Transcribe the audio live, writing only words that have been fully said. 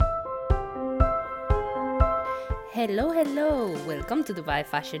Hello, hello! Welcome to Dubai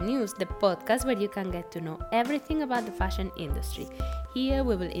Fashion News, the podcast where you can get to know everything about the fashion industry. Here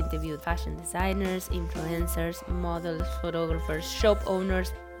we will interview fashion designers, influencers, models, photographers, shop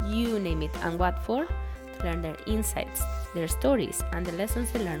owners, you name it, and what for? To learn their insights, their stories, and the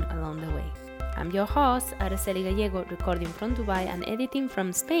lessons they learned along the way. I'm your host, Araceli Gallego, recording from Dubai and editing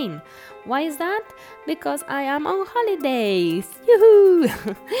from Spain. Why is that? Because I am on holidays! Yoo-hoo!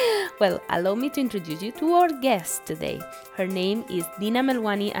 Well, allow me to introduce you to our guest today. Her name is Dina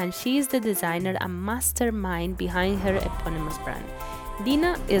Melwani and she is the designer and mastermind behind her eponymous brand.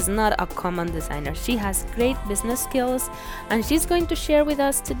 Dina is not a common designer. She has great business skills and she's going to share with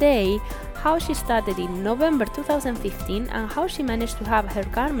us today how she started in November 2015 and how she managed to have her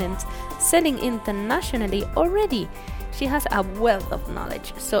garments selling internationally already. She has a wealth of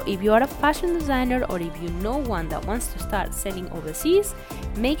knowledge. So if you are a fashion designer or if you know one that wants to start selling overseas,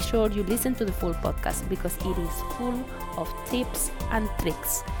 make sure you listen to the full podcast because it is full of tips and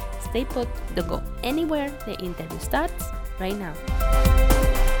tricks. Stay put, don't go anywhere. The interview starts right now.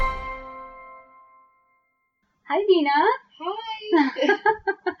 Hi Dina. Hi.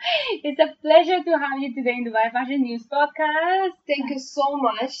 It's a pleasure to have you today in Dubai Fashion News podcast. Thank you so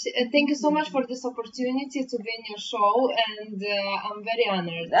much. Thank you so much for this opportunity to be in your show, and I'm very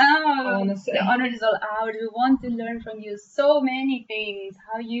honored. Honestly. The honor is all ours. We want to learn from you so many things.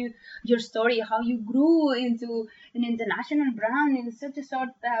 Your story, how you grew into an international brand in such a short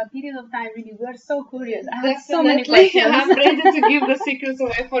period of time. Really, we're so curious. I have so many questions. I'm ready to give the secrets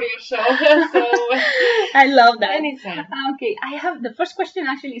away for your show. So I love that. Anytime. Okay, I have the first question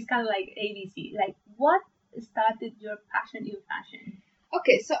actually is kind of like ABC. Like, what started your passion in fashion?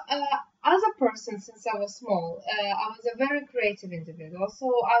 Okay, so as a person, since I was small, I was a very creative individual. So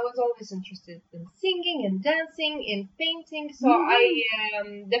I was always interested in singing and dancing, in painting. So I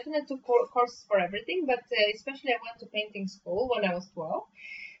definitely took courses for everything, but especially I went to painting school when I was 12.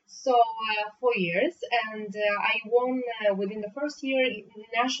 So 4 years, and I won within the first year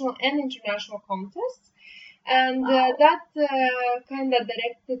national and international contests. And that kind of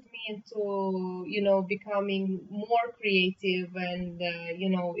directed me into, becoming more creative and,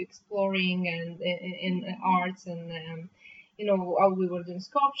 exploring and in arts and, we were doing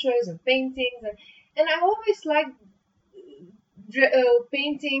sculptures and paintings. And I always liked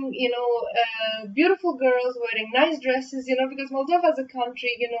painting, beautiful girls wearing nice dresses, because Moldova as a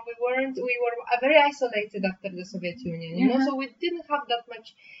country, we were very isolated after the Soviet Union, so we didn't have that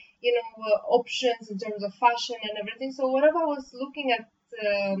much options in terms of fashion and everything. So whatever I was looking at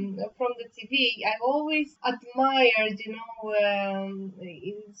from the TV, I always admired,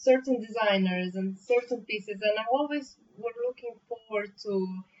 certain designers and certain pieces, and I always were looking forward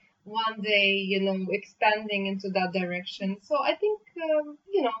to one day, expanding into that direction. So I think,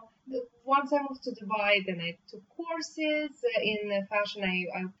 once I moved to Dubai, then I took courses in fashion.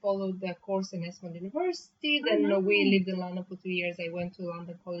 I followed the course in Esmond University. Then we lived in London for 2 years. I went to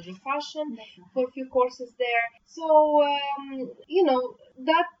London College of Fashion for a few courses there. So,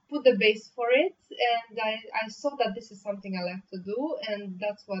 that put the base for it. And I saw that this is something I like to do. And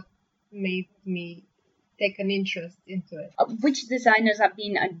that's what made me take an interest into it. Which designers have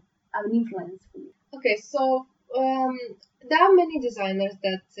been an influence for you? Okay, so there are many designers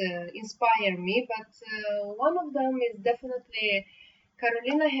that inspire me, but one of them is definitely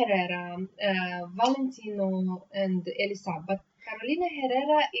Carolina Herrera, Valentino, and Elisa. But Carolina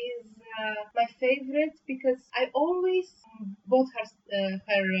Herrera is my favorite because I always bought her stuff,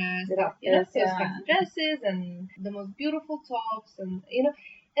 her dresses and the most beautiful tops, and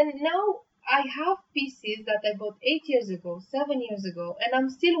now I have pieces that I bought 8 years ago, 7 years ago, and I'm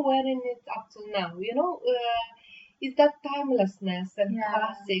still wearing it up till now. It's that timelessness and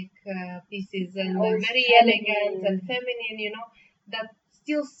classic pieces and very elegant and feminine, that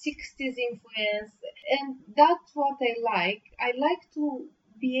still 60s influence. And that's what I like. I like to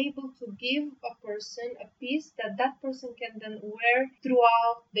be able to give a person a piece that person can then wear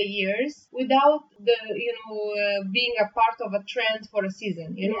throughout the years without being a part of a trend for a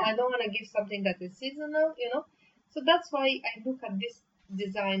season. I don't want to give something that is seasonal. So that's why I look at these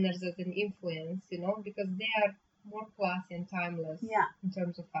designers as an influence, because they are more classy and timeless in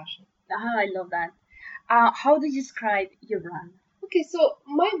terms of fashion. I love that. How do you describe your brand? Okay, so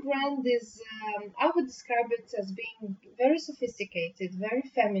my brand is, I would describe it as being very sophisticated, very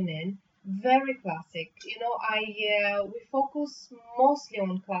feminine, very classic. We focus mostly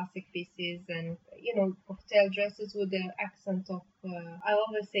on classic pieces and cocktail dresses with the accent of I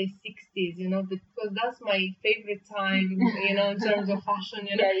always say 60s, because that's my favorite time, in terms of fashion.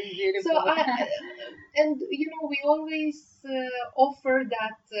 Very beautiful. So we always offer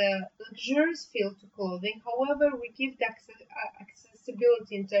that luxurious feel to clothing. However, we give the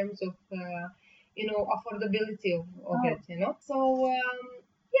accessibility in terms of affordability of it. So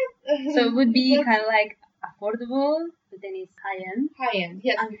So it would be kind of like affordable, but then it's high end. High end,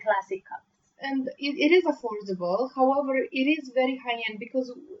 yes. And classic cuts. And it is affordable. However, it is very high end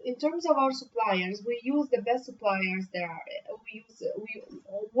because in terms of our suppliers, we use the best suppliers there are. We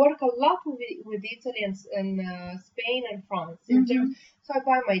work a lot with Italy and Spain and France. So I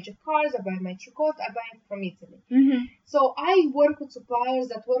buy my jacquards, I buy my tricot, I buy it from Italy. So I work with suppliers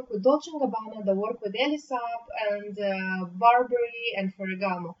that work with Dolce & Gabbana, that work with Elisab and Burberry and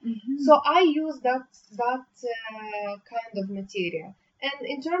Ferragamo. So I use that kind of material. And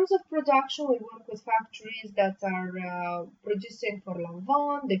in terms of production, we work with factories that are producing for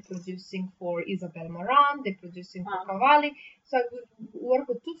Lanvin, they're producing for Isabel Marant, they're producing for Cavalli. So I work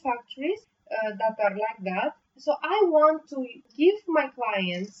with 2 factories that are like that. So I want to give my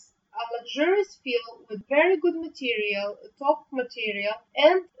clients a luxurious feel with very good material, top material,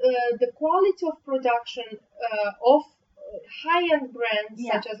 and the quality of production of high-end brands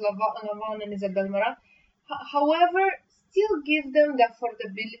such as Lanvin and Isabel Marant. However, still give them the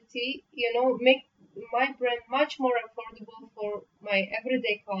affordability, make my brand much more affordable for my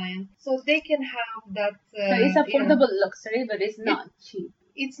everyday client, so they can have that. So it's affordable luxury, but it's not cheap.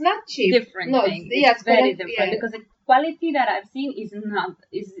 It's not cheap. Different thing. It's very different because the quality that I've seen is not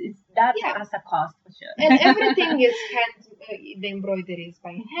that has a cost for sure. And everything is hand. The embroidery is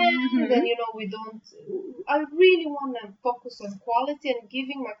by hand, and we don't. I really want to focus on quality and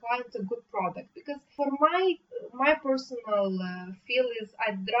giving my clients a good product, because for my personal feel is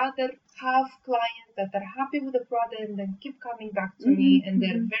I'd rather have clients that are happy with the product and then keep coming back to me, and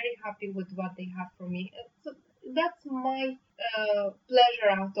they're very happy with what they have from me. So that's my pleasure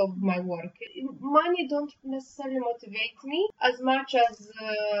out of my work. Money don't necessarily motivate me as much as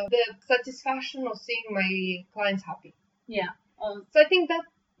the satisfaction of seeing my clients happy. Yeah. So I think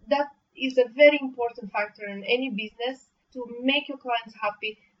that is a very important factor in any business, to make your clients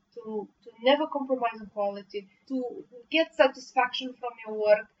happy, to never compromise on quality, to get satisfaction from your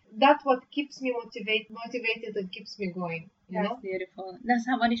work. That's what keeps me motivated and keeps me going. That's beautiful. That's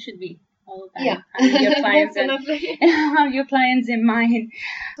how it should be. All the time. Yeah. Having your clients have your clients in mind.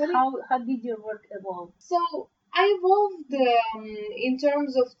 How did your work evolve? So I evolved in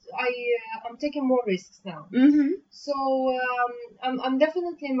terms of I'm taking more risks now. So I'm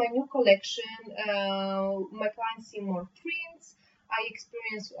definitely in my new collection. My clients see more prints. I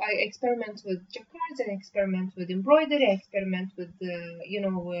experiment with jacquards, I experiment with embroidery, I experiment with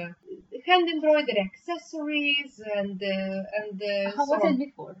hand embroidery accessories and how was it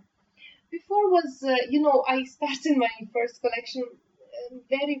before? Before was, I started my first collection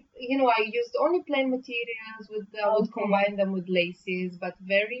very, I used only plain materials would combine them with laces, but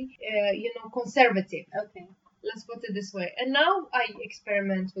very, conservative. Okay. Let's put it this way. And now I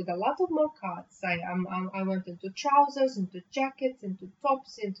experiment with a lot of more cuts. I went into trousers, into jackets, into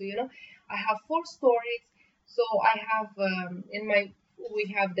tops, I have 4 stories. So I have,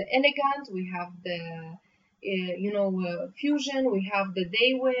 we have the elegant, we have the, fusion, we have the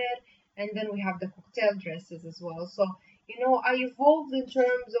day wear, and then we have the cocktail dresses as well. So, I evolved in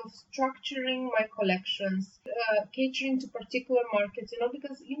terms of structuring my collections, catering to particular markets,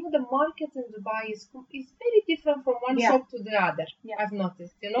 because, the market in Dubai is very different from one shop to the other, I've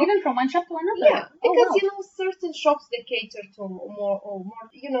noticed, Even from one shop to another? Yeah, because, certain shops, they cater to more,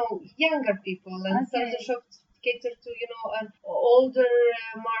 younger people, and certain shops cater to, an older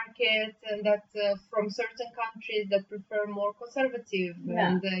market, and that from certain countries that prefer more conservative,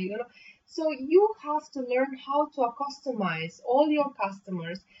 and, so you have to learn how to customize all your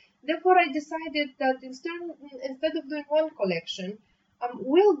customers. Therefore, I decided that instead of doing one collection, I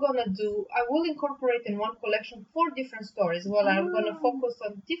will incorporate in one collection 4 different stories. Well, I'm going to focus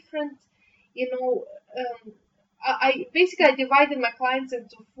on different, I divided my clients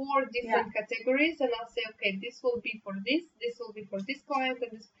into 4 different categories, and I'll say, okay, this will be for this will be for this client,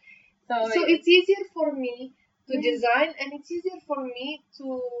 and this. So it's easier for me to design, and it's easier for me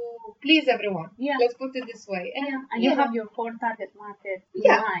to please everyone. Yeah. Let's put it this way. And you have your 4 target market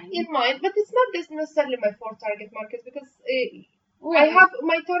in mind. But it's not necessarily my 4 target markets, because I have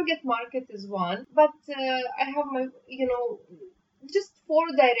my target market is 1, but I have my, just 4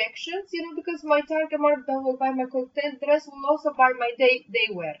 directions, because my target market that will buy my cocktail dress will also buy my day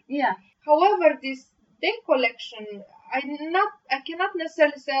wear. Yeah. However, this day collection, I cannot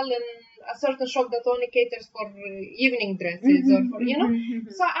necessarily sell in a certain shop that only caters for evening dresses or for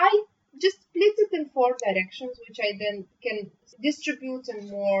So I just split it in 4 directions, which I then can distribute in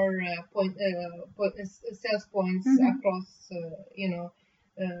more sales points across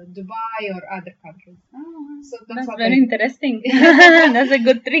Dubai or other countries. So that's very interesting. That's a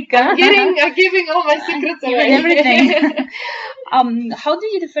good trick. I'm giving all my secrets away. Everything. How do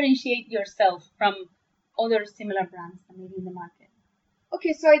you differentiate yourself from other similar brands that maybe in the market?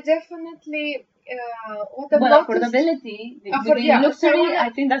 Okay, so I definitely what I've noticed, affordability. Luxury, I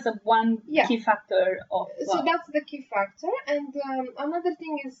think that's one key factor of. So that's the key factor, and another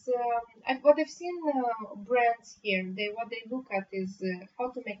thing is what I've seen brands here. What they look at is how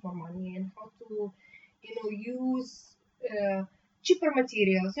to make more money and how to, use cheaper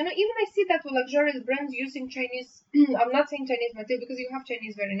materials. Even I see that with luxurious brands using Chinese. I'm not saying Chinese material because you have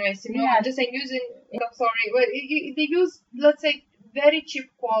Chinese very nice. I'm just saying using. I'm sorry, well, they use, let's say, very cheap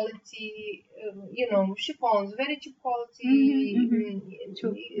quality, chiffons, very cheap quality.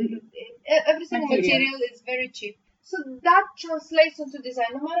 Every single material is very cheap. So that translates into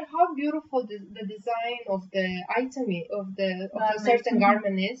design. No matter how beautiful the design of the item of the certain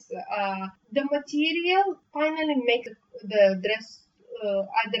garment is, the material finally makes the dress.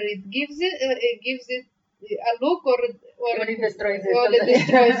 Either it gives it a look or it destroys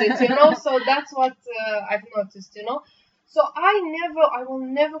it. So that's what I've noticed. So I will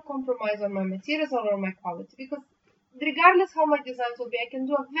never compromise on my materials or on my quality, because regardless how my designs will be, I can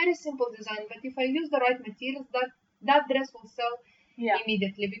do a very simple design, but if I use the right materials, that dress will sell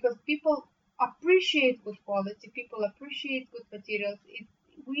immediately, because people appreciate good quality, people appreciate good materials.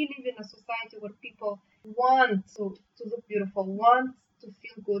 We live in a society where people want to look beautiful, want to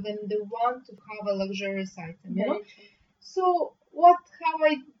feel good, and they want to have a luxurious item, So how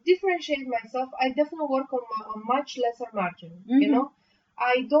I differentiate myself, I definitely work on a much lesser margin,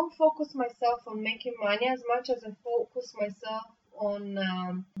 I don't focus myself on making money as much as I focus myself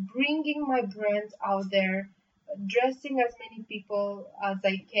on bringing my brand out there, dressing as many people as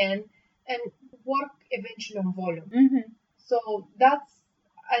I can, and work eventually on volume. So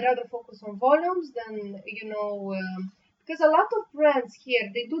I'd rather focus on volumes than, because a lot of brands here,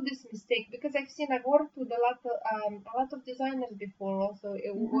 they do this mistake, because I've worked with a lot of designers before also,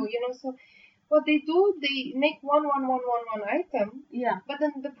 so what they do, they make one item, but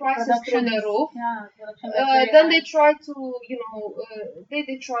then the price is through the roof. Then they try to,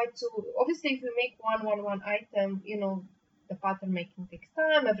 they try to, obviously if you make one item, the pattern making takes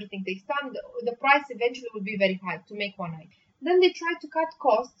time, everything takes time, the price eventually will be very high to make one item. Then they try to cut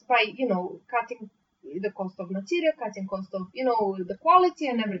costs by, cutting the cost of material, cutting cost of, the quality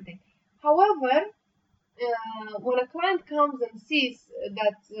and everything. However, when a client comes and sees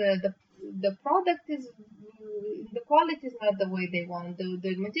that the product is, the quality is not the way they want,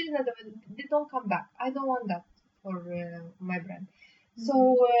 the material is not the way, they don't come back. I don't want that for my brand.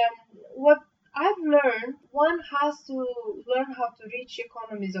 So what I've learned, one has to learn how to reach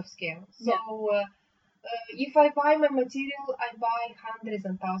economies of scale. So if I buy my material, I buy hundreds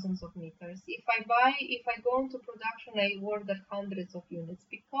and thousands of meters. If I go into production, I order hundreds of units,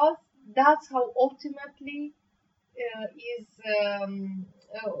 because that's how ultimately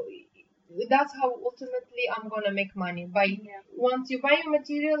that's how ultimately I'm gonna make money. Once you buy a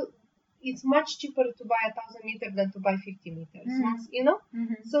material, it's much cheaper to buy 1,000 meters than to buy 50 meters.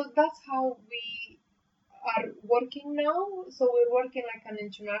 So that's how we are working now. So we're working like an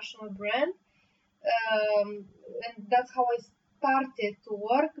international brand. And that's how I started to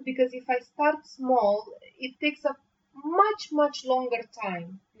work, because if I start small, it takes a much longer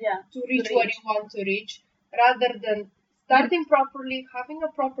time to reach where you want to reach, rather than starting properly, having a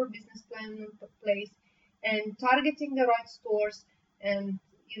proper business plan in place, and targeting the right stores, and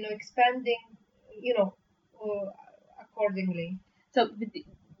expanding accordingly. So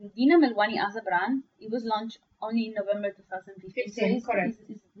Dina Melwani as a brand, it was launched only in November 2015. Correct.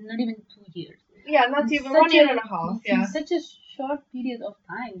 It's not even 2 years. Yeah, not even 1 year and a half. In such a short period of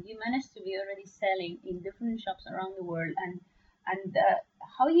time, you managed to be already selling in different shops around the world. And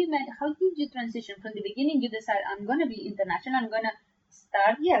how did you transition from the beginning? You decided, I'm gonna be international. I'm gonna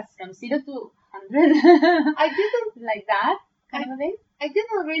start from 0 to 100. I didn't like that kind of a thing. I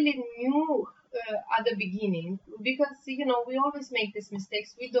didn't really knew at the beginning, because we always make these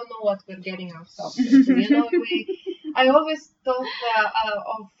mistakes. We don't know what we're getting ourselves into. I always thought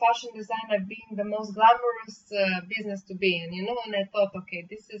of fashion designer being the most glamorous business to be in, and I thought, okay,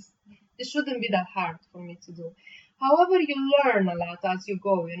 this shouldn't be that hard for me to do. However, you learn a lot as you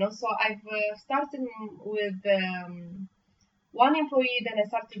go, So I've started with one employee. Then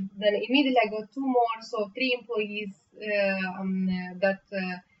immediately I got two more, so three employees. That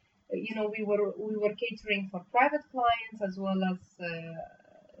we were catering for private clients as well as.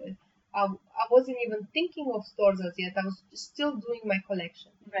 I wasn't even thinking of stores as yet. I was still doing my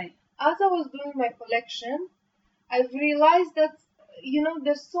collection. Right. As I was doing my collection, I've realized that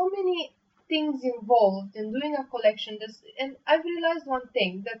there's so many things involved in doing a collection. And I've realized one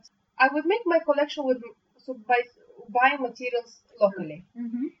thing, that I would make my collection by buying materials locally.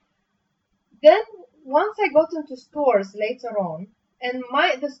 Mm-hmm. Then once I got into stores later on, and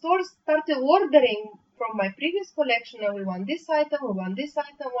the stores started ordering from my previous collection, and we want this item, we want this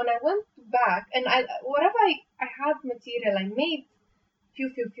item. When I went back, and whatever I had material, I made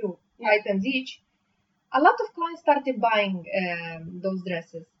few items each. A lot of clients started buying those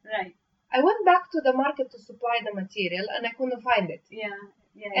dresses. Right. I went back to the market to supply the material, and I couldn't find it.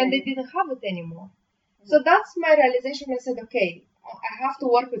 And they didn't have it anymore. Mm-hmm. So that's my realization. I said, okay, I have to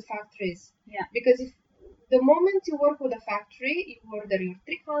work with factories. Yeah. Because if the moment you work with a factory, you order your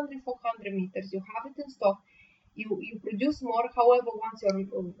 300, 400 meters, you have it in stock, you produce more. However, once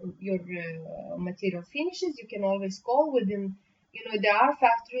your material finishes, you can always call within. There are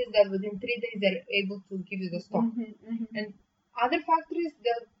factories that within 3 days they're able to give you the stock. And other factories,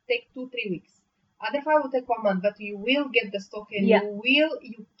 they'll take 2-3 weeks. Other factories will take 1 month, but you will get the stock, and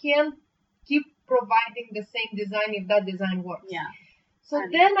you can keep providing the same design if that design works. Yeah. So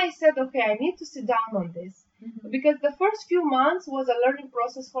then I said, okay, I need to sit down on this. Because the first few months was a learning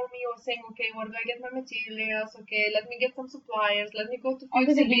process for me. I was saying, okay, where do I get my materials? Okay, let me get some suppliers. Let me go to few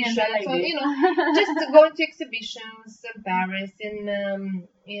exhibitions. So, just going to exhibitions in Paris,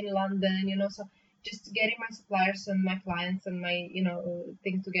 in London, so just getting my suppliers and my clients and my,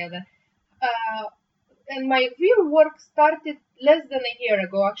 thing together. And my real work started less than a year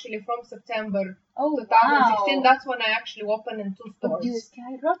ago, actually, from September 2016. Wow. That's when I actually opened in 2 stores. You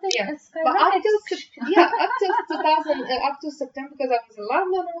skyrocketed. But up to September, because I was in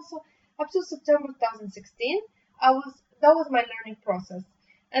London also, up to September 2016, that was my learning process.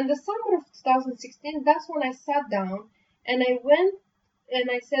 And the summer of 2016, that's when I sat down and I went and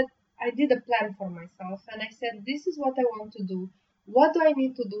I said, I did a plan for myself, and I said, this is what I want to do. What do I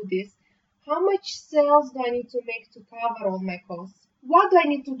need to do this? How much sales do I need to make to cover all my costs? What do I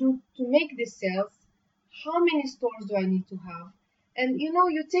need to do to make these sales? How many stores do I need to have? And you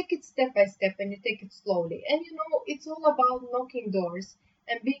take it step by step, and you take it slowly. And it's all about knocking doors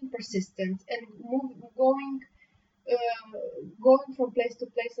and being persistent and going from place to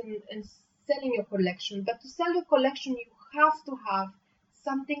place and selling your collection. But to sell your collection, you have to have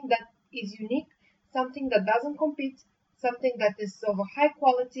something that is unique, something that doesn't compete, something that is of a high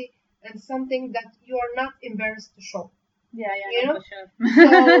quality, and something that you are not embarrassed to show. For sure.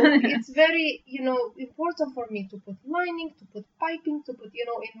 So it's very, important for me to put lining, to put piping, to put,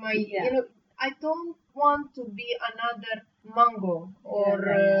 in my, I don't want to be another Mango or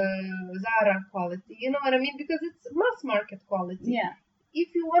Zara quality. You know what I mean? Because it's mass market quality. Yeah.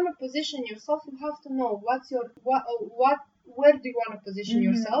 If you want to position yourself, you have to know where do you want to position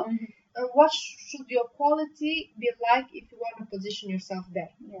yourself, and what should your quality be like if you want to position yourself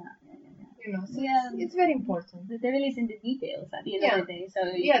there. It's very important. The devil is in the details at the end of the day. So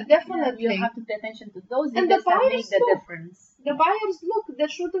definitely. You have to pay attention to those And details that make the difference. The buyers look. There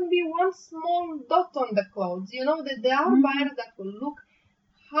shouldn't be one small dot on the clothes. There are buyers that will look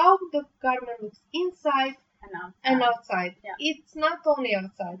how the garment looks inside and outside. Yeah. It's not only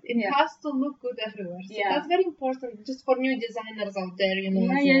outside. It has to look good everywhere. So that's very important, just for new designers out there.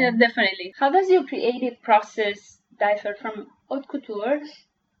 Definitely. How does your creative process differ from haute couture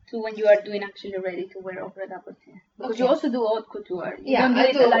to when you are doing actually ready to wear au prêt-à-porter? Because you also do haute couture.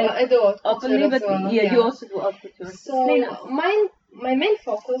 I do haute couture but well. You also do haute couture. So my main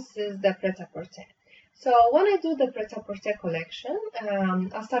focus is the prêt-à-porter. So when I do the prêt-à-porter collection,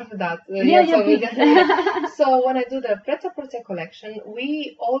 I'll start with that. So when I do the prêt-à-porter collection,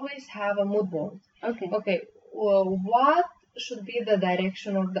 we always have a mood board. Okay. Well, what should be the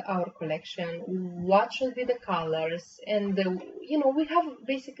direction of our collection? What should be the colors? And we have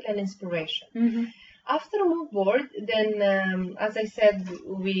basically an inspiration. After a mood board, then as I said,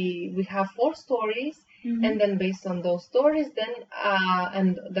 we have 4 stories, and then based on those stories, then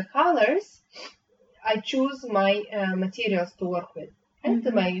and the colors, I choose my materials to work with, and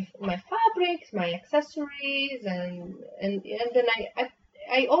my fabrics, my accessories, and then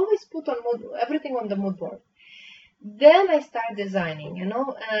I always put everything on the mood board. Then I start designing,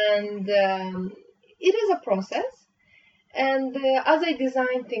 and it is a process. And as I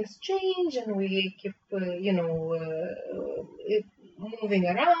design, things change, and we keep, moving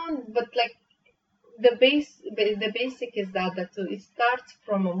around. But the basic is that it starts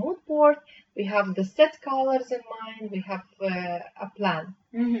from a mood board. We have the set colors in mind. We have a plan.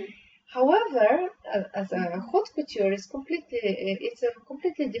 Mm-hmm. However, as a haute couture, it's a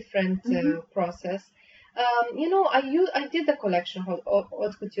completely different process. I did a collection of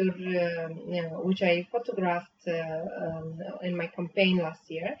haute couture, which I photographed in my campaign last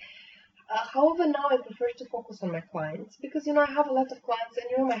year. However, now I prefer to focus on my clients because, I have a lot of clients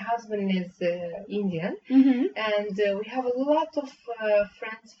and, my husband is Indian and we have a lot of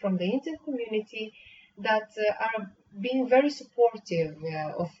friends from the Indian community that are being very supportive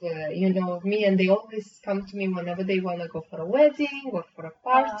of me, and they always come to me whenever they want to go for a wedding or for a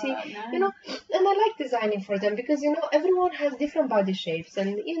party, nice. and I like designing for them because, everyone has different body shapes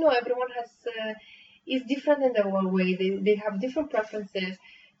and, everyone is different in their own way. They have different preferences.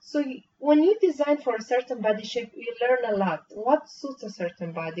 So when you design for a certain body shape, you learn a lot. What suits a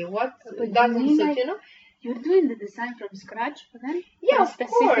certain body? What doesn't suit? You're doing the design from scratch for them? Yeah, of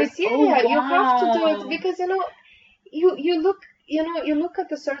course. Yeah, wow. You have to do it because you look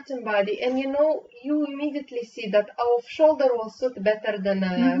at a certain body and you immediately see that off shoulder will suit better than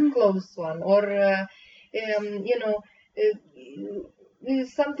a closed one, or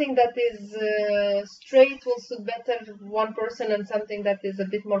something that is straight will suit better one person, and something that is a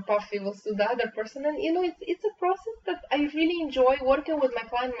bit more puffy will suit the other person. And it's a process that I really enjoy working with my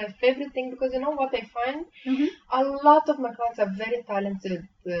client. My favorite thing, because what I find, a lot of my clients are very talented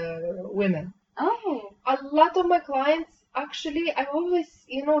women. Oh, a lot of my clients, actually, I always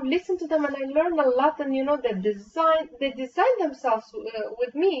listen to them and I learn a lot, and they design themselves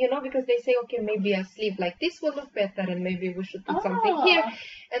with me, because they say, okay, maybe a sleeve like this will look better and maybe we should put something here,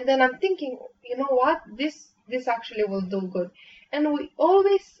 and then I'm thinking, what, this actually will do good. And we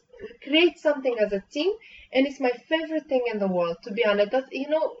always create something as a team, and it's my favorite thing in the world, to be honest.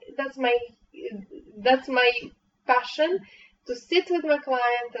 That's my passion, to sit with my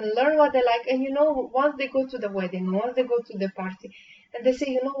client and learn what they like. And once they go to the wedding, once they go to the party, and they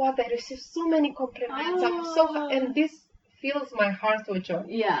say, what, I received so many compliments, and this fills my heart with joy.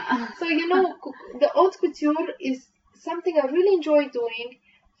 Yeah. So the haute couture is something I really enjoy doing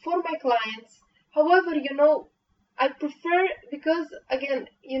for my clients. However, I prefer, because again,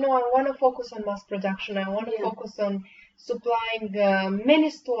 I want to focus on mass production. I want to focus on supplying many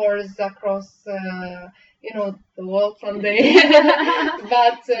stores across the world someday.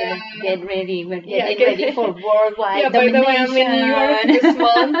 But get ready. We're getting ready for worldwide domination. By the way, I'm in New York this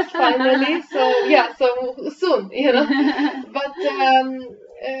month finally. So soon, But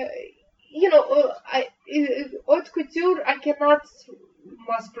haute couture, I cannot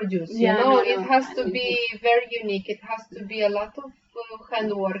mass produce. It has to be very unique. It has to be a lot of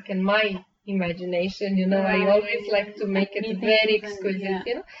handwork and my imagination. I always like to make it very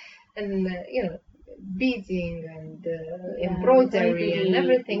exquisite. And beading and embroidery and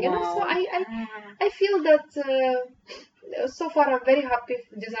everything. So I feel that so far I'm very happy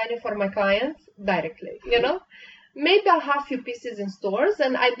designing for my clients directly. Maybe I'll have few pieces in stores,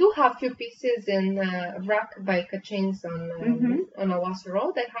 and I do have few pieces in Rack by Kachins on Owasso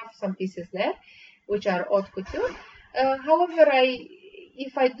Road. I have some pieces there, which are haute couture. However, I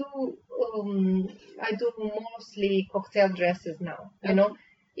do mostly cocktail dresses now.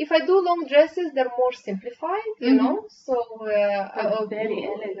 If I do long dresses, they're more simplified, so very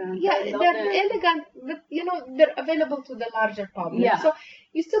elegant. Yeah, they're elegant, but they're available to the larger public. Yeah. So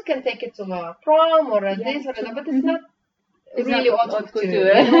you still can take it to a prom or a this or that, but it's not really haute couture.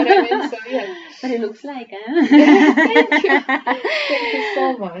 You know what I mean? So yeah. But it looks like, Thank you. Thank you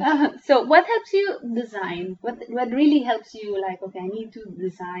so much. So what helps you design? What really helps you? Like, okay, I need to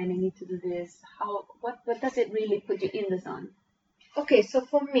design. I need to do this. What does it really put you in the zone? Okay, so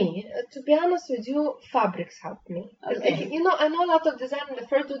for me, to be honest with you, fabrics help me. Okay. I know a lot of designers, they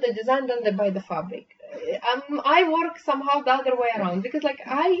first do the design, then they buy the fabric. I work somehow the other way around, because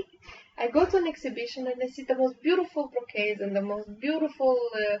I go to an exhibition and I see the most beautiful brocades and the most beautiful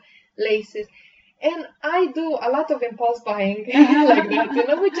laces, and I do a lot of impulse buying like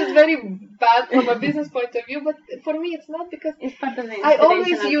that, which is very bad from a business point of view, but for me it's not, because it's part of the I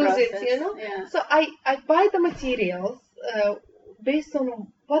always use process. it, Yeah. So I buy the materials based on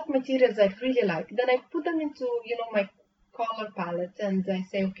what materials I really like. Then I put them into, my color palette, and I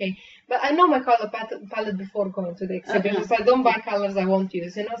say, okay, but I know my color palette before going to the exhibition, so I don't buy colors I won't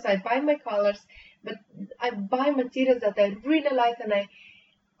use, So I buy my colors, but I buy materials that I really like, and as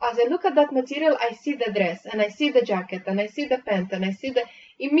I look at that material, I see the dress, and I see the jacket, and I see the pant, and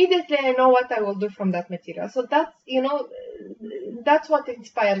immediately I know what I will do from that material. So that's, that's what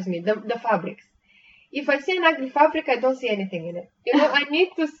inspires me, the fabrics. If I see an ugly fabric, I don't see anything in it. I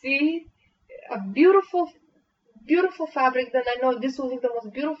need to see a beautiful fabric, then I know this will look the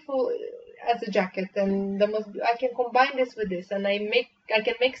most beautiful as a jacket, and I can combine this with this, and I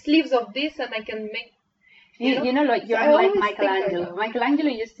can make sleeves of this, and I can make. You know, like you're So like Michelangelo. Michelangelo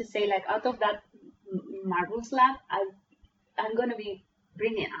used to say, like, out of that marble slab, I'm gonna be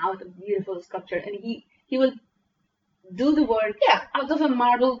bringing out a beautiful sculpture, and he will do the work out of a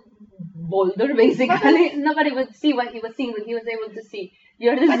marble boulder, basically. Nobody would see what he was seeing, but he was able to see.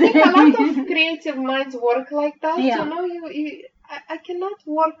 You're the I same. think a lot of creative minds work like that. Yeah. You know, I cannot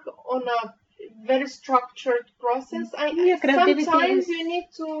work on a very structured process. Sometimes you need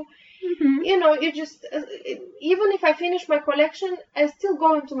to, you know, you just, even if I finish my collection, I still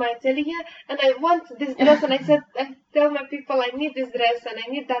go into my atelier and I want this dress, and I tell my people I need this dress and I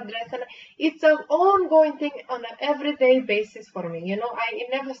need that dress, and it's an ongoing thing on an everyday basis for me. You know, it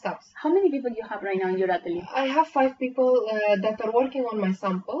never stops. How many people you have right now in your atelier? I have 5 people that are working on my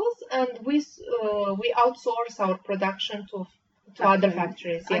samples, and we outsource our production to other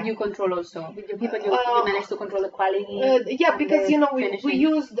factories. Yeah. And you control also with your people. You manage to control the quality. Because you know we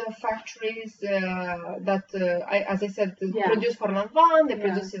use the factories that as I said produce for Melwani, they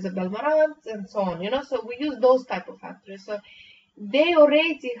produce Isabel Marant, and so on. You know, so we use those type of factories. So they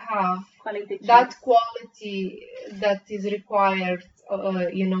already have that quality that is required.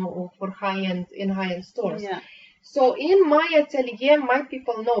 You know, for high-end stores. Yeah. So in my atelier, my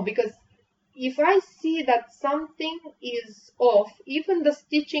people know, because if I see that something is off, even the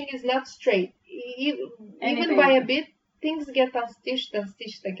stitching is not straight, even by a bit, things get unstitched and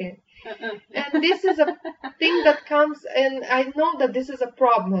stitched again. And this is a thing that comes, and I know that this is a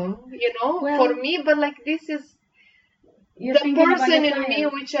problem, you know, for me, but like this is the person in me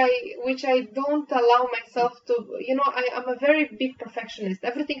which I don't allow myself to, you know, I'm a very big perfectionist.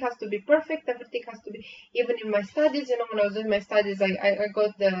 Everything has to be perfect, everything has to be, even in my studies, you know, when I was doing my studies, I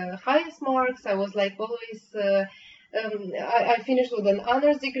got the highest marks. I was like always, I finished with an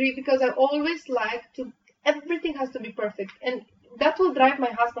honors degree because I always like to, everything has to be perfect. And that will drive my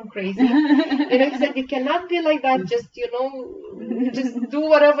husband crazy. You know, he said, you cannot be like that, just, you know, just do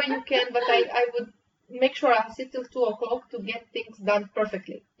whatever you can, but I would make sure I'll sit till 2 o'clock to get things done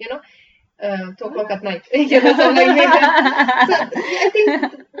perfectly, you know, 2 o'clock at night. You know, so, like, so I think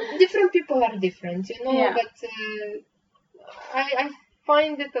different people are different, you know, but I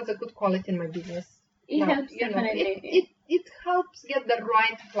find it as a good quality in my business. It helps, definitely. It helps get the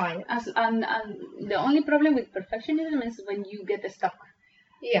right client. And the only problem with perfectionism is when you get stuck.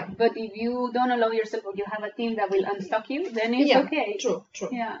 Yeah. But if you don't allow yourself, or you have a team that will unstuck you, then it's okay. True.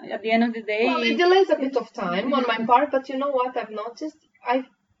 Yeah. At the end of the day. Well, it delays a bit of time on my part, but you know what I've noticed?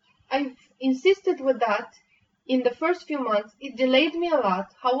 I've insisted with that in the first few months. It delayed me a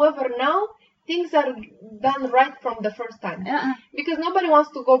lot. However, now things are done right from the first time. Because nobody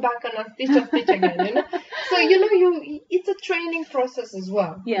wants to go back and stitch again, you know? So, you know, it's a training process as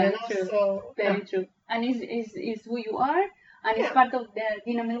well. Yeah, you know? true. So, very true. And is who you are. And it's part of the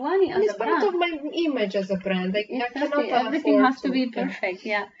Dina Melwani as a brand. It's part of my image as a brand. Everything has to be perfect.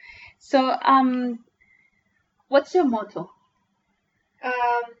 Yeah. So, what's your motto?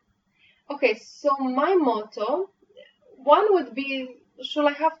 Okay, so my motto, one would be, should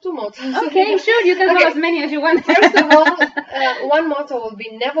I have 2 mottos? Okay, sure. You can have as many as you want. First of all, one motto will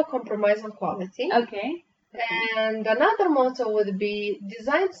be never compromise on quality. Okay. And another motto would be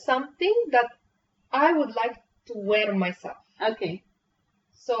design something that I would like to wear myself. Okay.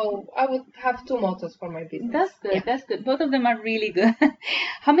 So I would have 2 mottos for my business. That's good. Yeah. That's good. Both of them are really good.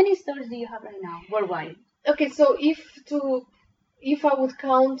 How many stores do you have right now worldwide? Okay, so if I would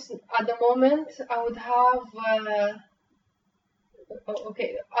count at the moment, I would have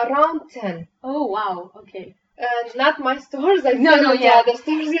around 10. Oh wow. Okay. Not my stores. Other stores. Yeah.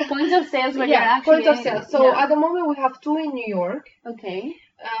 Points of sales where you're actually. Points of sale. So at the moment we have 2 in New York. Okay.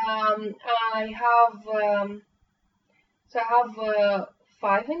 I have. So I have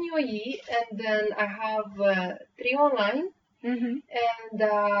 5 in UAE, and then I have 3 online. Mm-hmm. And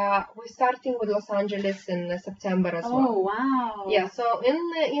we're starting with Los Angeles in September as well. Oh wow! Yeah, so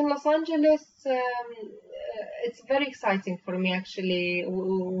in Los Angeles, it's very exciting for me actually.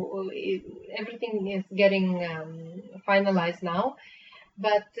 Everything is getting finalized now,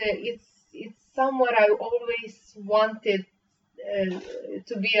 but it's somewhere I always wanted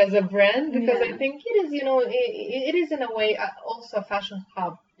to be as a brand, because I think it is, you know, it is in a way also a fashion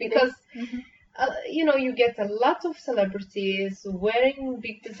hub, because you know, you get a lot of celebrities wearing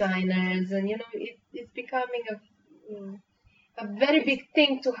big designers, and you know, it's becoming a very big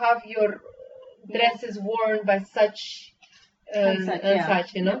thing to have your dresses worn by such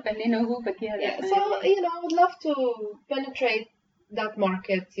such, you know. Depending on who, but So you know, I would love to penetrate that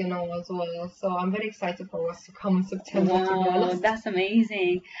market, as well. So I'm very excited for what's to come in September, to be Wow, honest. that's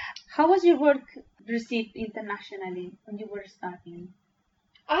amazing. How was your work received internationally when you were starting?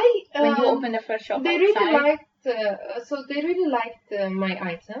 When you opened the first shop They outside? really liked my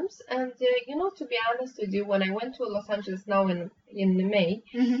items, and to be honest with you, when I went to Los Angeles now in May,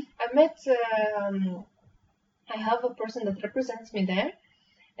 I met I have a person that represents me there,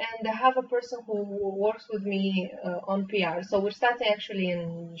 and I have a person who works with me on PR. So we're starting actually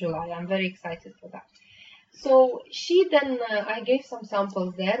in July. I'm very excited for that. So she then I gave some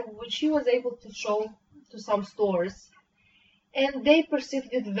samples there, which she was able to show to some stores, and they perceived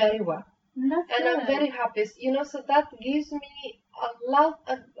it very well. That's I'm very happy. So that gives me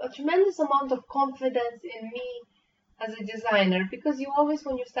a tremendous amount of confidence in me as a designer, because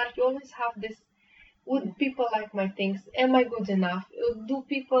when you start, you always have this: would people like my things? Am I good enough? Do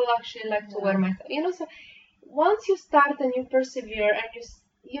people actually like to wear my stuff? So once you start and you persevere and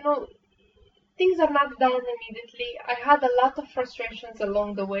things are not done immediately. I had a lot of frustrations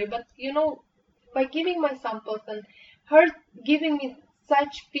along the way, but by giving my samples and her giving me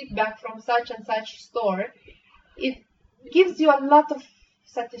such feedback from such and such store, it gives you a lot of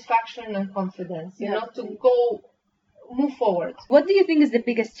satisfaction and confidence, to move forward. What do you think is the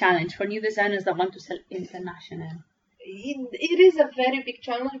biggest challenge for new designers that want to sell international? It is a very big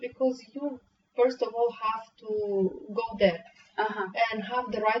challenge, because you first of all have to go there and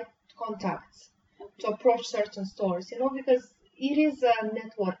have the right contacts to approach certain stores, because it is a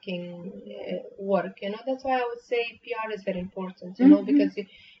networking work, That's why I would say PR is very important, because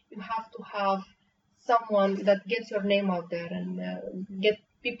you have to have someone that gets your name out there and get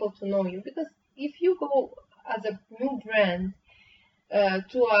people to know you. Because if you go as a new brand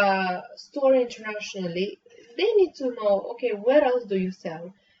to a store internationally, they need to know, okay, where else do you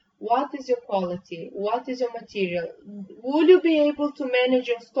sell? What is your quality? What is your material? Will you be able to manage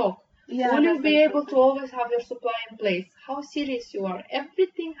your stock? Will you be able to always have your supply in place? How serious you are?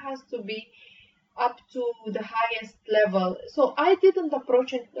 Everything has to be up to the highest level. So I didn't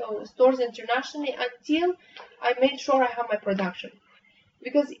approach stores internationally until I made sure I have my production.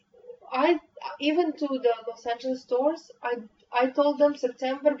 Because even to the Los Angeles stores, I told them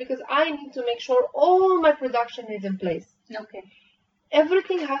September, because I need to make sure all my production is in place. Okay.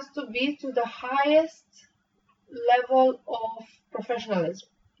 Everything has to be to the highest level of professionalism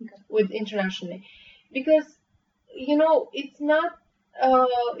with internationally, because it's not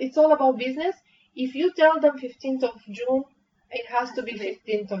it's all about business. If you tell them 15th of June, it has to be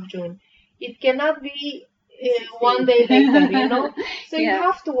 15th of June. It cannot be one day later, so you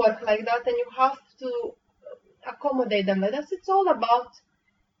have to work like that, and you have to accommodate them like that. It's all about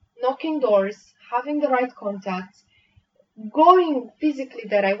knocking doors, having the right contacts, going physically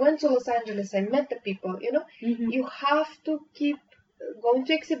there. I went to Los Angeles, I met the people, You have to keep going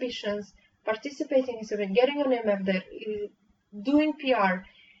to exhibitions, participating in exhibitions, getting your name out there, doing PR.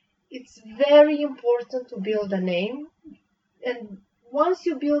 It's very important to build a name, and once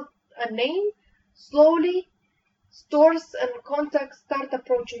you build a name, slowly stores and contacts start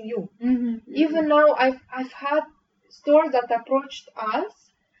approaching you. Even now, I've had stores that approached us,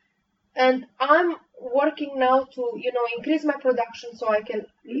 and I'm working now to increase my production so I can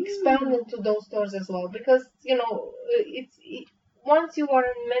expand into those stores as well, because once you are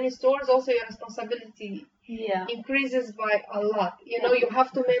in many stores, also your responsibility increases by a lot. You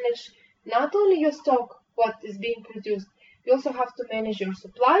have to manage not only your stock, what is being produced, you also have to manage your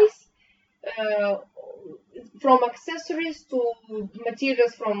supplies, from accessories to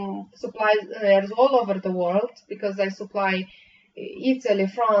materials from suppliers all over the world, because I supply Italy,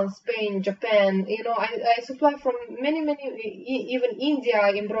 France, Spain, Japan. I supply from many, even India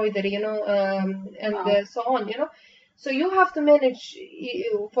embroidery, and so on. So you have to manage,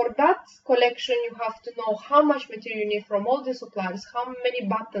 for that collection, you have to know how much material you need from all the suppliers, how many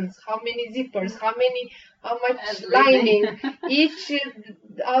buttons, how many zippers, how much lining. Each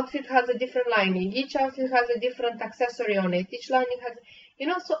outfit has a different lining. Each outfit has a different accessory on it. Each lining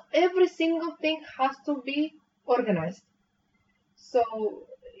has, so every single thing has to be organized. So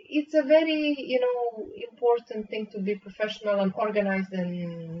it's a very, important thing to be professional and organized,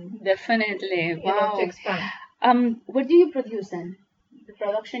 and definitely, to expand. Where do you produce then? The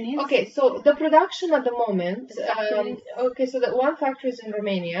production is? Okay, so the production at the moment, so the one factory is in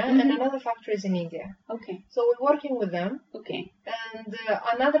Romania and another factory is in India. Okay. So we're working with them. Okay. And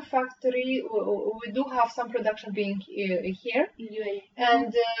another factory, we do have some production being here. UAE.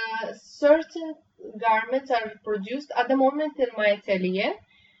 And certain garments are produced at the moment in my atelier.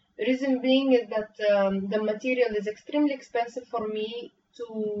 Reason being is that the material is extremely expensive for me to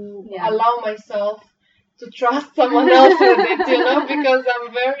allow myself to trust someone else with it, because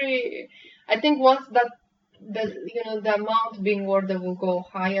I think once that the amount being ordered will go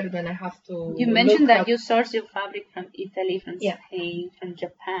higher, then I have to. You mentioned that you source your fabric from Italy, from Spain, from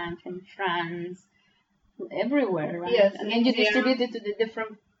Japan, from France, from everywhere, right? Yes, and then you distribute it to the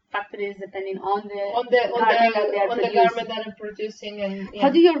different factories depending on the garment that I'm producing. And how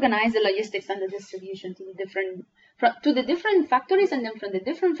do you organize the logistics and the distribution to the different factories, and then from the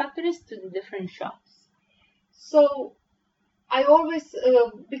different factories to the different shops? So I always,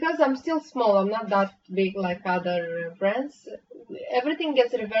 because I'm still small, I'm not that big like other brands, everything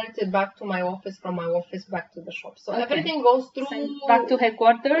gets reverted back to my office, from my office back to the shop. So everything goes through... back to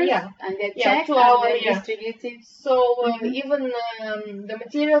headquarters and get checked and then distributed. So even the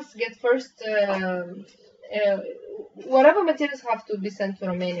materials get first... whatever materials have to be sent to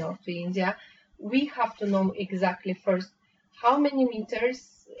Romania or to India, we have to know exactly first how many meters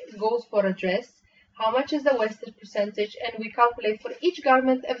goes for a dress, how much is the wastage percentage, and we calculate for each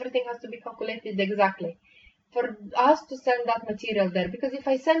garment. Everything has to be calculated exactly for us to send that material there. Because if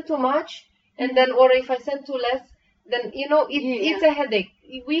I send too much, and then, or if I send too less, then it's a headache.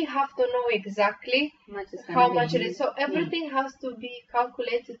 We have to know exactly how much it is. So everything has to be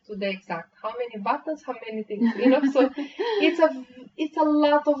calculated to the exact. How many buttons, how many things, So it's a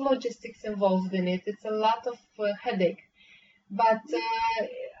lot of logistics involved in it. It's a lot of headache. But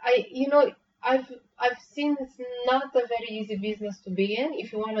I've seen it's not a very easy business to be in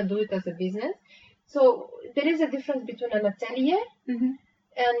if you want to do it as a business. So there is a difference between an atelier and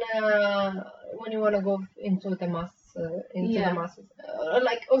when you want to go into the the masses. I'm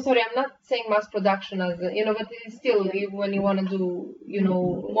not saying mass production as but it's still when you want to do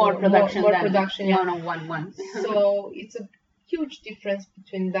more production, one. So it's a huge difference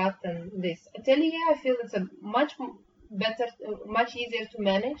between that and this atelier. I feel it's a much better, much easier to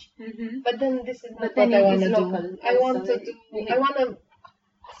manage. But then this is not what I want to do. I want to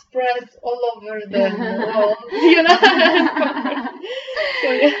spread all over the world,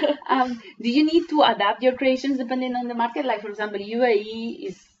 So, do you need to adapt your creations depending on the market? Like, for example, UAE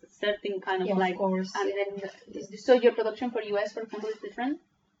is certain kind of of course. And then, so your production for US, for example, is different?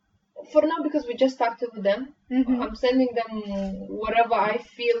 For now, because we just started with them, I'm sending them whatever I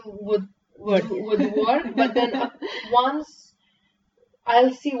feel would work. But then once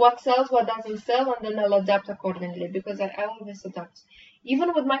I'll see what sells, what doesn't sell, and then I'll adapt accordingly, because I always adapt.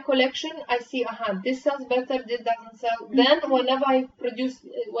 Even with my collection, I see, this sells better, this doesn't sell. Then whenever I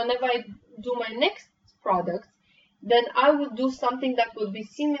do my next product, then I would do something that would be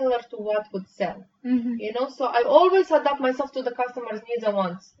similar to what would sell. So I always adapt myself to the customer's needs and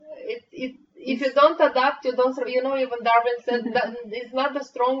wants. If you don't adapt, you don't survive. Even Darwin said that it's not the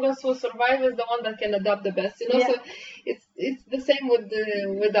strongest who survives, is the one that can adapt the best. So it's the same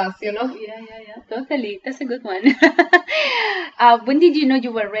with us. Yeah, totally. That's a good one. When did you know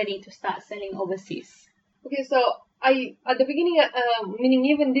you were ready to start selling overseas? Okay, so I at the beginning, meaning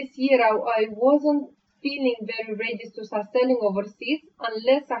even this year, I wasn't feeling very ready to start selling overseas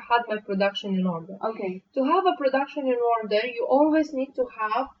unless I had my production in order. Okay. To have a production in order, you always need to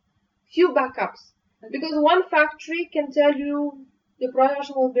have few backups, because one factory can tell you the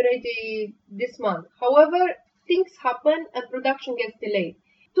production will be ready this month. However, things happen and production gets delayed.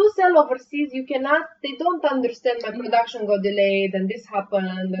 To sell overseas, they don't understand my production got delayed and this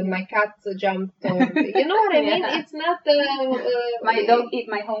happened and my cat jumped, or you know what I mean? It's not my dog ate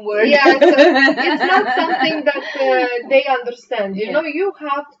my homework. Yeah, it's not something that they understand. You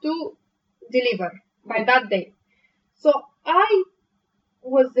have to deliver by that day. So I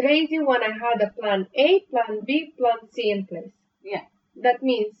was ready when I had a plan A, plan B, plan C in place. Yeah. That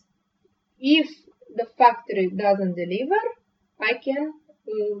means if the factory doesn't deliver, I can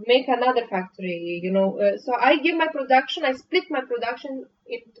make another factory, So I give my production, I split my production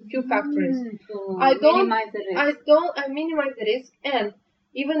into few factories. I minimize the risk. I minimize the risk. And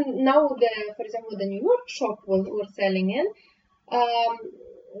even now, for example, the New York shop we're selling in,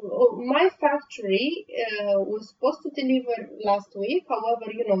 my factory was supposed to deliver last week.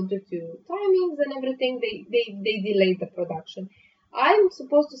 However, due to timings and everything, they delayed the production. I'm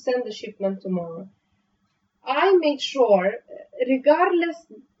supposed to send the shipment tomorrow. I made sure, regardless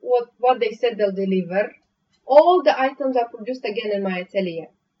what they said they'll deliver, all the items are produced again in my atelier.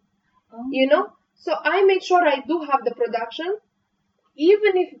 So I made sure I do have the production.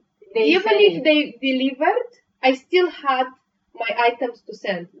 Even if they delivered, I still had my items to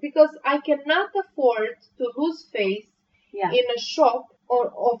send, because I cannot afford to lose face in a shop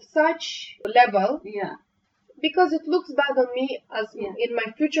of such level. Yeah. Because it looks bad on me as in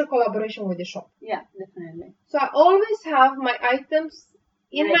my future collaboration with the shop. Yeah, definitely. So I always have my items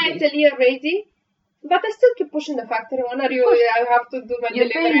in my atelier ready But I still keep pushing the factory owner. I have to do my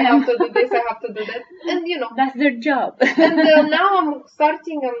delivery. I have to do this. I have to do that. And that's their job. And now I'm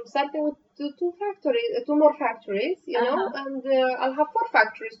starting with two more factories. And I'll have 4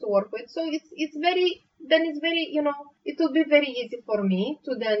 factories to work with. So it's very it will be very easy for me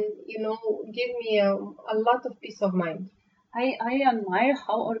to then give me a lot of peace of mind. I admire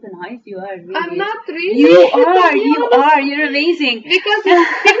how organized you are. Really. I'm not really. You are. You're amazing. Because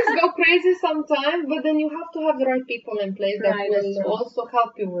things go crazy sometimes, but then you have to have the right people in place that will also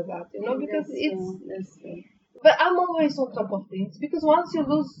help you with that. Because that's true. But I'm always on top of things, because once you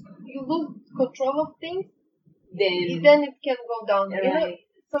lose control of things, then it can go down. Right.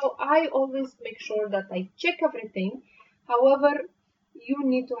 So I always make sure that I check everything. However, you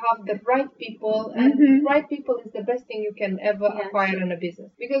need to have the right people, and the right people is the best thing you can ever acquire in a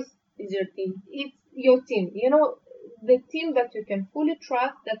business, because it's your team. It's your team. The team that you can fully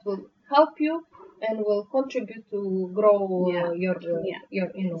trust, that will help you and will contribute to grow your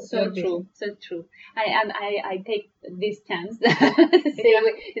so true. I take this chance to say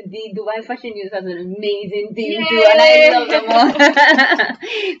the Dubai Fashion News has an amazing team too, and I love them all.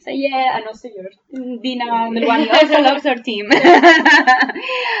 So and also yours, Dina Melwani also loves her team.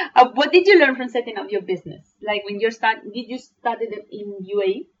 What did you learn from setting up your business? Like when did you started it in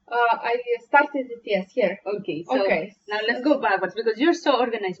UAE? I started it here. Okay, so now let's go backwards, because you're so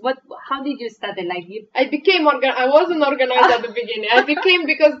organized. How did you start it? I became organized. I wasn't organized at the beginning. I became,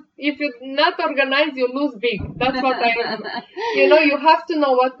 because if you're not organized, you lose big. That's what you have to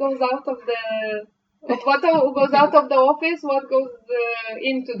know what goes out of the office, what goes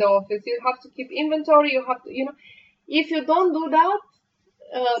into the office. You have to keep inventory. You have to, if you don't do that,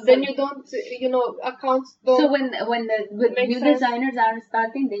 then you don't, accounts don't. So when the new designers are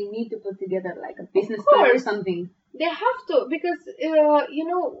starting, they need to put together like a business plan or something. They have to, because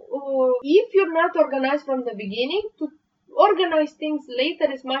if you're not organized from the beginning, to organize things later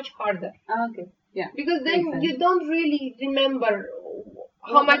is much harder. Okay, yeah. Because then you don't really remember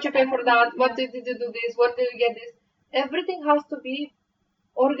how much you pay for that, what did you do this, what did you get this. Everything has to be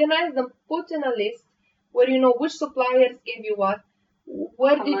organized and put in a list where you know which suppliers gave you what.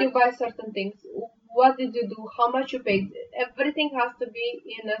 Where did you buy certain things? What did you do? How much you paid? Everything has to be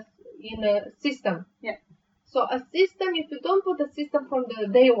in a system. Yeah. So a system, if you don't put a system from the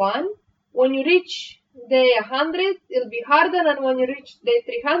day one, when you reach day 100, it'll be harder, and when you reach day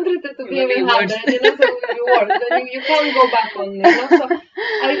 300, it'll be even harder. So it will be worse. Then you can't go back on. So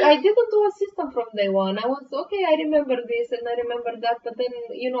I didn't do a system from day one. I was okay. I remember this and I remember that, but then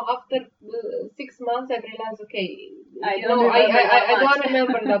after 6 months, I realized I don't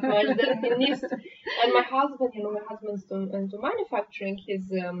remember that much. Then he needs to, and my husband's into manufacturing.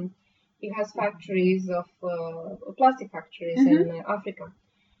 He has factories of plastic factories in Africa.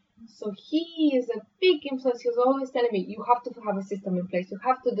 So he is a big influence. He was always telling me, you have to have a system in place. You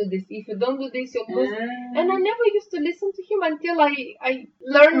have to do this. If you don't do this, you'll lose. And I never used to listen to him until I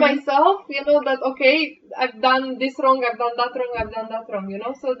learned myself, that, I've done this wrong, I've done that wrong, I've done that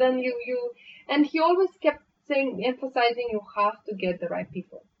wrong, So then and he always kept emphasizing, you have to get the right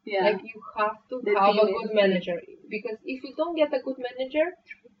people. Yeah. Like you have to have a good manager. Because if you don't get a good manager,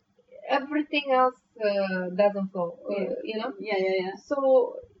 everything else doesn't flow, Yeah.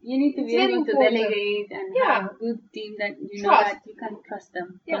 So you need to be able to delegate and have a good team that that you can trust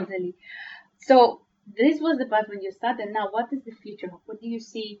them totally. So this was the path when you started. Now, what is the future? What do you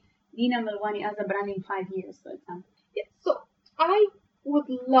see Dina Melwani as a brand in 5 years, for example? Yeah, so I would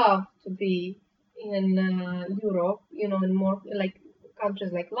love to be in Europe, in more like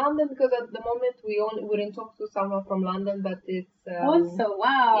countries like London, because at the moment we're in talks to someone from London, but it's also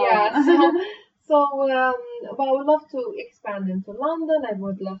wow. Yeah, but I would love to expand into London. I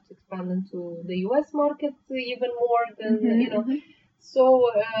would love to expand into the US market even more than So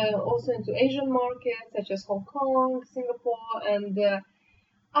also into Asian markets such as Hong Kong, Singapore, and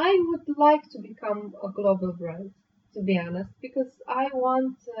I would like to become a global brand, to be honest, because I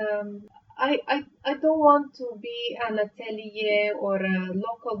want. I don't want to be an atelier or a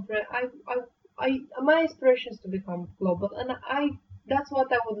local brand. My aspiration is to become global, and that's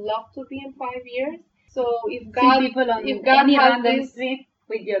what I would love to be in 5 years. So if God any has random this, street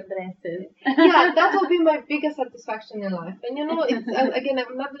with your dresses, that will be my biggest satisfaction in life. And it's again,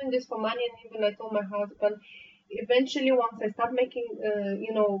 I'm not doing this for money. And even I told my husband, eventually once I start making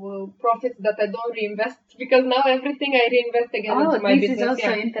profits, that I don't reinvest, because now everything I reinvest again into my business. This is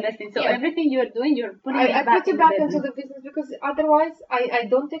also interesting. So everything you're doing, you're putting I back put it back into the business, because otherwise I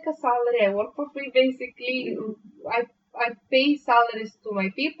don't take a salary. I work for free basically. I pay salaries to my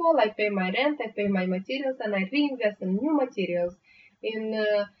people. I pay my rent. I pay my materials, and I reinvest in new materials, in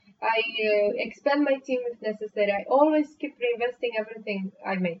I expand my team if necessary. I always keep reinvesting everything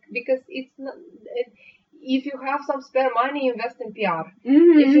I make because it's not. If you have some spare money, invest in PR.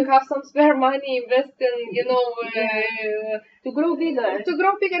 Mm-hmm. If you have some spare money, invest in to grow bigger.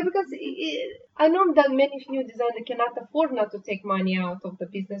 Because I know that many new designers cannot afford not to take money out of the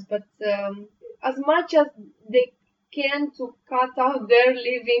business, but as much as they can to cut out their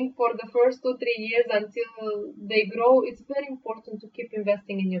living for the first 2-3 years until they grow, it's very important to keep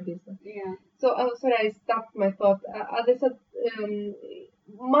investing in your business. Yeah. So, sorry, I stopped my thought. As I said,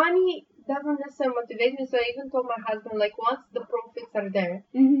 money doesn't necessarily motivate me. So I even told my husband, like, once the profits are there,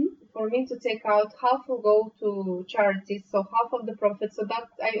 for me to take out, half will go to charities, so half of the profits. So that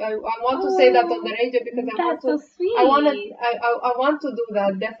I want to say that on the radio because I want to. So sweet. I want to do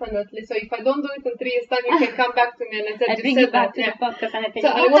that definitely. So if I don't do it in 3 years' time, you can come back to me and I said I you bring said you back that. to the podcast and I think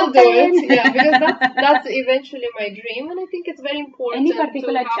so I will do it. Yeah, because that's eventually my dream, and I think it's very important. Any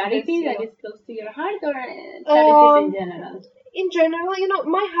particular to charity this, that is close to your heart, or charities in general? In general,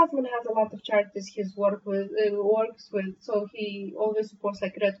 my husband has a lot of charities he's works with, so he always supports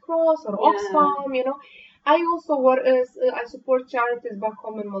like Red Cross or Oxfam, I also I support charities back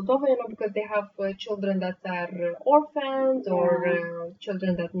home in Moldova, because they have children that are orphaned or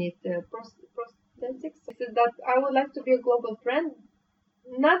children that need prosthetics. That I would like to be a global brand,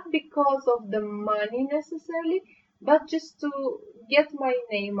 not because of the money necessarily, but just to get my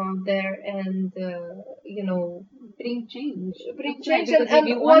name out there and bring change.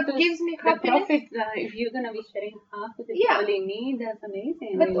 And what gives me happiness. The profit, if you're gonna be sharing half with the people in need, that's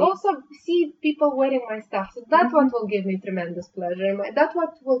amazing. But also see people wearing my stuff, so that's what will give me tremendous pleasure. That's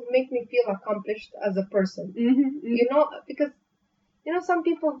what will make me feel accomplished as a person. Because some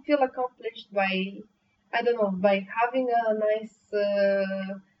people feel accomplished by having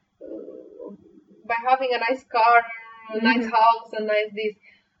a nice car, a nice house, a nice this.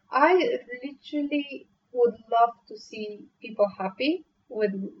 I literally would love to see people happy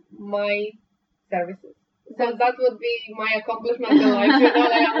with my services. So that would be my accomplishment in life. Like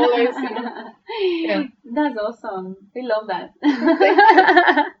I'm always, yeah. That's awesome. We love that.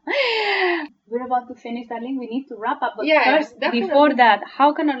 We're about to finish, darling. We need to wrap up. But first, before that,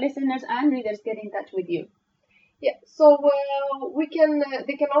 how can our listeners and readers get in touch with you? Yeah, so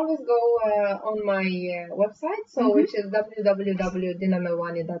they can always go on my website, which is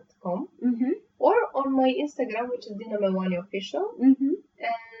www.dinamelwani.com, or on my Instagram, which is Dina Melwani Official, and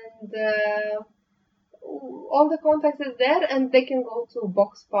all the contacts is there, and they can go to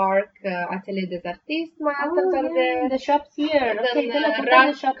Box Park, Atelier des Artistes. My items are there. The shop's here. Okay,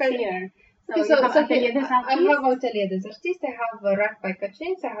 the shop's here. So I have Atelier des Artistes. I have Atelier des Artistes. I have Rack by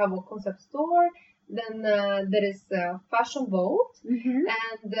Kachins. I have a concept store. Then there is Fashion Vault,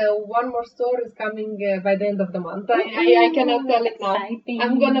 and one more store is coming by the end of the month. I cannot tell it now.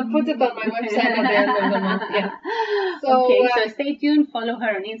 I'm gonna put it on my website at the end of the month. Yeah. So stay tuned. Follow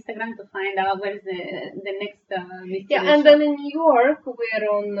her on Instagram to find out where is the next and then in New York we're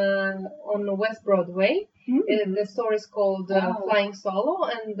on West Broadway. The store is called Flying Solo,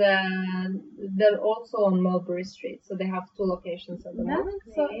 and they're also on Mulberry Street. So they have 2 locations at the moment.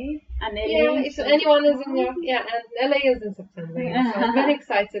 So, and LA, if anyone is in New York, and LA is in September. So I'm very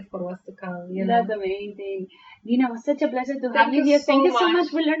excited for what's to come. That's amazing. Dina, it was such a pleasure to have you here. Thank you so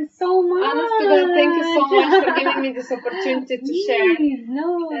much. We learned so much. Honestly, thank you so much for giving me this opportunity to share.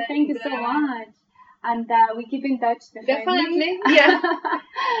 Thank you so much. And we keep in touch, definitely. Yeah.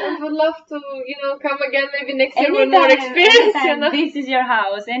 I would love to, come again maybe next year with more experience. This is your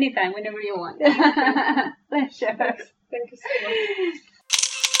house, anytime, whenever you want. Pleasure. Thank you so much.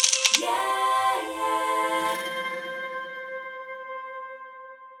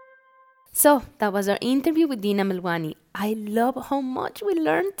 So that was our interview with Dina Melwani. I love how much we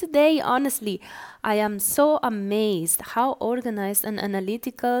learned today, honestly. I am so amazed how organized and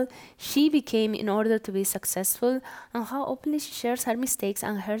analytical she became in order to be successful, and how openly she shares her mistakes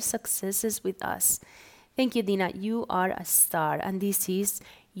and her successes with us. Thank you, Dina. You are a star, and this is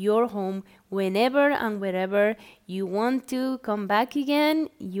your home. Whenever and wherever you want to come back again,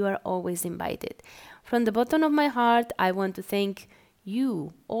 you are always invited. From the bottom of my heart, I want to thank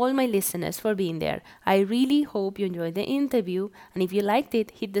you, all my listeners, for being there. I really hope you enjoyed the interview, and if you liked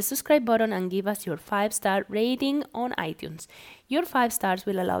it, hit the subscribe button and give us your 5-star rating on iTunes. Your 5 stars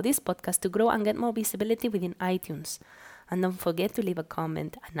will allow this podcast to grow and get more visibility within iTunes. And don't forget to leave a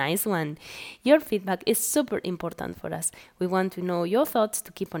comment, a nice one. Your feedback is super important for us. We want to know your thoughts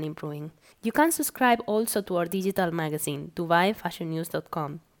to keep on improving. You can subscribe also to our digital magazine,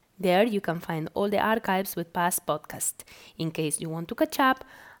 DubaiFashionNews.com. There you can find all the archives with past podcasts, in case you want to catch up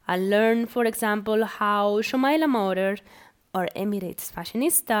and learn, for example, how Shomaila Maurer or Emirates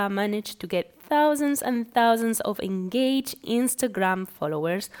fashionista managed to get thousands and thousands of engaged Instagram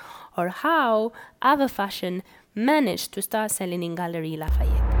followers, or how Ava Fashion managed to start selling in Galerie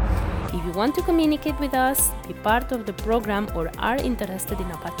Lafayette. If you want to communicate with us, be part of the program, or are interested in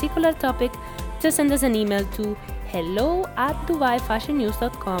a particular topic, just send us an email to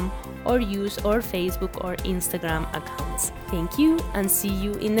hello@dubaifashionnews.com or use our Facebook or Instagram accounts. Thank you and see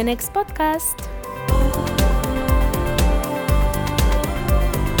you in the next podcast.